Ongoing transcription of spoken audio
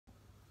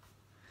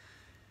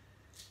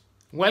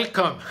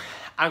Welcome,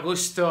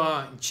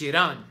 Augusto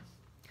Giron.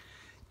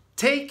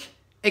 Take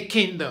a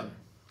kingdom.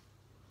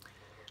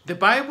 The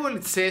Bible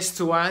says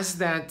to us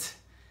that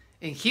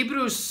in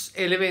Hebrews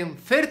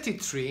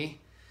 11:33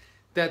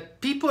 that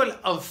people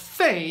of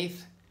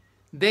faith,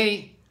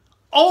 they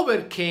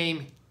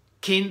overcame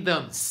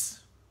kingdoms.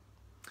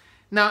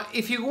 Now,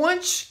 if you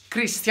watch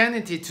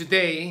Christianity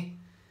today,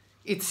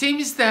 it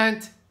seems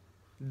that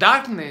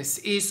darkness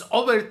is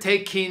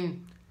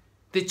overtaking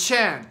the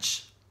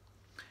church.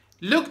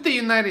 Look the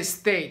United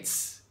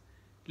States,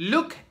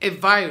 look a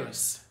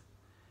virus,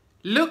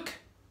 look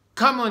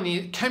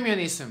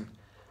communism,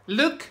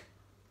 look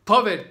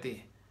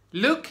poverty,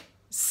 look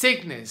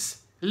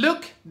sickness,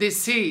 look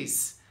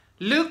disease,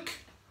 look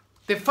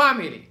the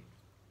family.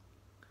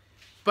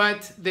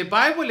 But the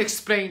Bible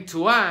explained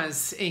to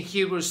us in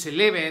Hebrews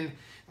 11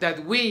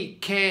 that we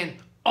can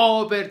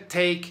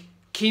overtake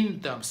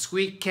kingdoms,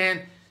 we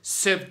can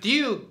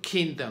subdue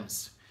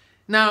kingdoms.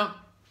 Now,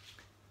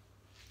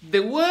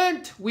 the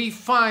word we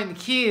find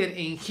here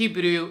in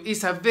Hebrew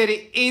is a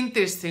very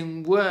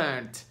interesting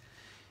word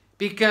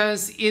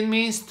because it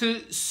means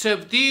to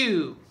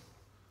subdue.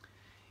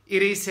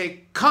 It is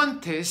a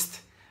contest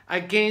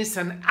against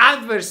an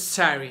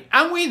adversary.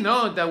 And we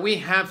know that we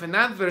have an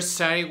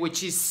adversary,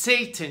 which is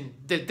Satan,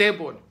 the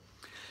devil.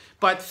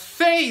 But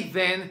faith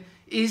then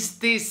is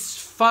this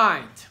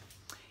fight,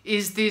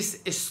 is this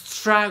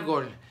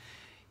struggle,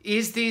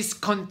 is this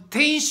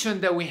contention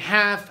that we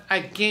have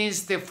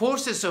against the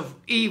forces of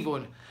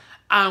evil,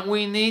 and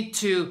we need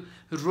to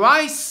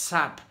rise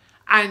up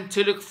and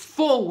to look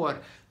forward,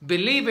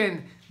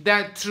 believing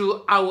that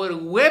through our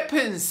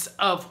weapons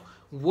of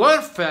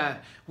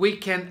warfare we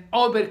can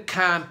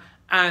overcome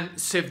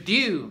and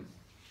subdue.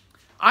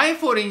 I,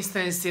 for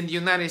instance, in the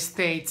United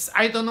States,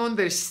 I don't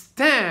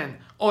understand,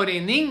 or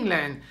in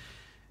England,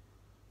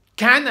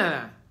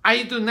 Canada,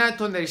 I do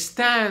not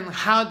understand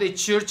how the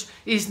church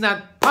is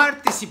not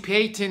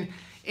participating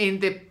in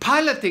the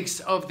politics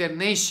of their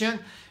nation,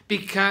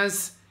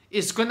 because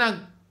it's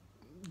gonna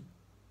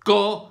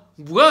go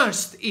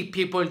worse if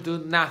people do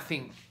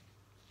nothing.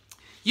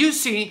 You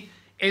see,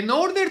 in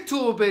order to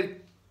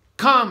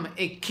overcome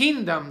a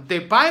kingdom, the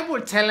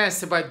Bible tells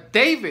us about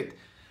David.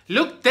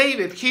 Look,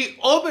 David, he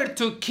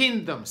overtook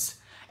kingdoms.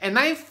 And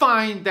I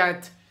find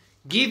that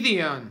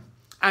Gideon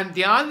and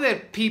the other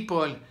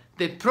people,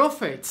 the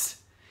prophets,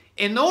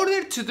 in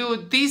order to do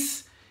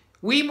this,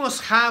 we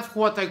must have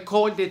what I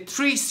call the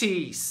 3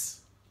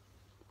 C's.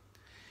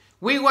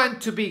 We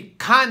want to be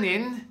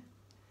cunning,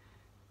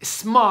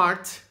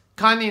 smart.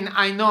 Cunning,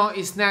 I know,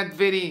 is not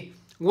very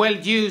well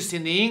used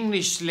in the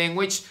English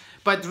language,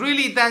 but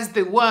really that's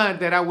the word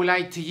that I would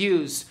like to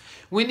use.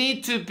 We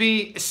need to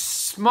be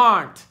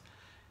smart.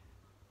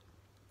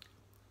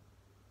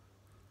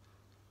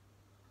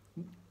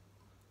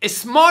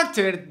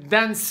 Smarter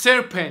than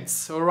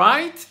serpents, all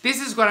right? This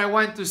is what I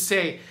want to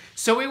say.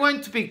 So we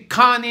want to be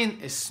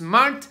cunning,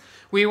 smart,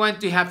 we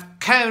want to have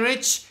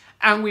courage,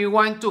 and we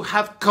want to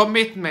have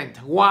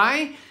commitment.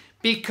 Why?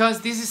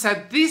 Because this is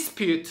a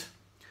dispute.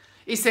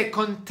 It's a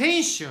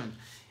contention.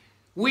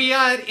 We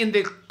are in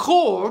the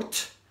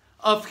court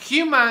of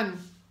human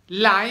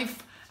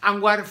life,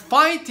 and we're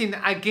fighting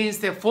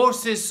against the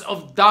forces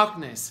of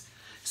darkness.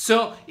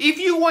 So if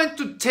you want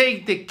to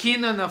take the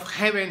kingdom of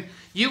heaven,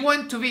 you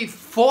want to be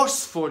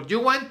forceful, you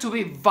want to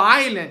be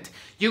violent,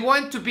 you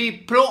want to be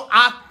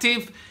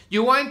proactive,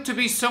 you want to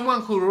be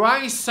someone who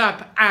rises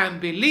up and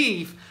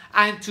believe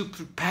and to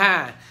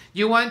prepare.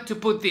 You want to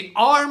put the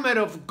armor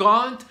of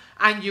God,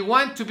 and you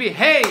want to be,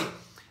 hey,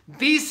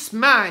 this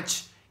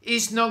match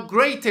is not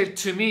greater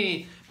to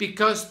me,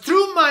 because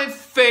through my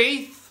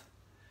faith,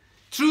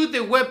 through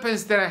the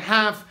weapons that I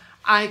have,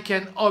 I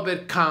can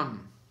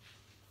overcome.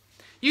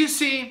 You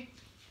see,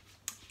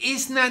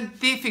 it's not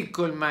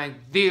difficult, my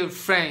dear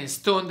friends,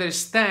 to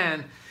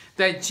understand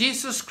that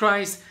Jesus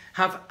Christ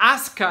have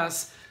asked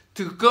us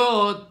to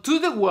go to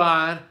the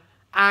world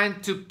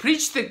and to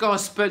preach the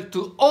gospel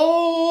to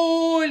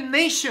all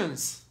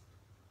nations.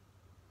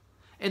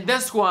 And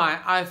that's why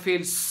I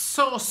feel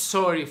so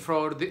sorry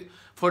for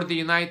the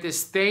United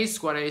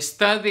States, where I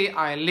study.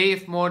 I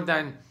lived more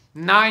than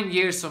 9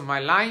 years of my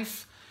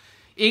life.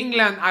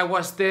 England, I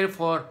was there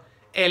for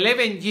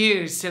 11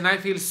 years, and I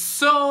feel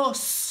so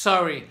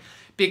sorry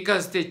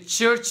because the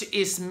church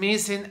is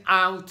missing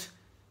out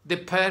the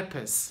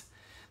purpose.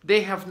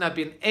 They have not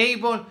been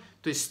able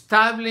to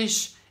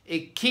establish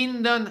a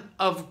kingdom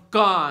of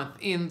God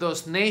in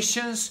those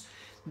nations.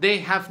 They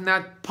have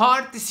not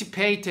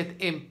participated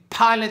in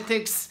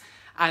politics,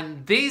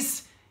 and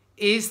this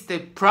is the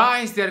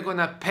price they're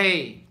gonna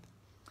pay.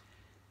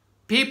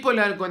 People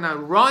are gonna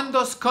run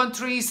those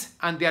countries,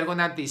 and they're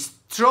gonna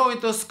destroy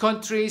those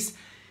countries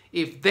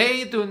if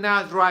they do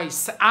not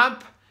rise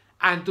up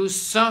and do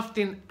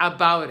something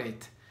about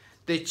it.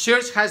 The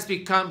church has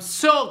become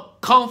so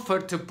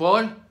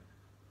comfortable,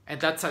 and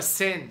that's a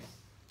sin.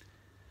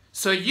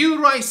 So you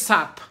rise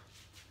up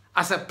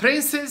as a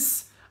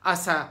princess,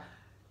 as a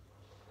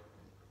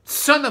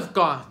son of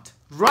God.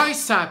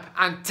 Rise up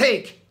and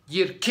take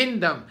your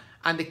kingdom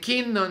and the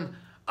kingdom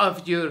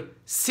of your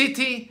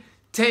city.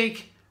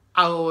 Take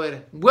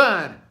our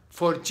word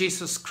for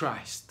Jesus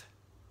Christ.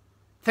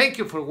 Thank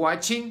you for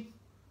watching.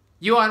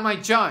 You are my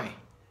joy.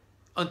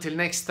 Until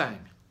next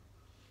time.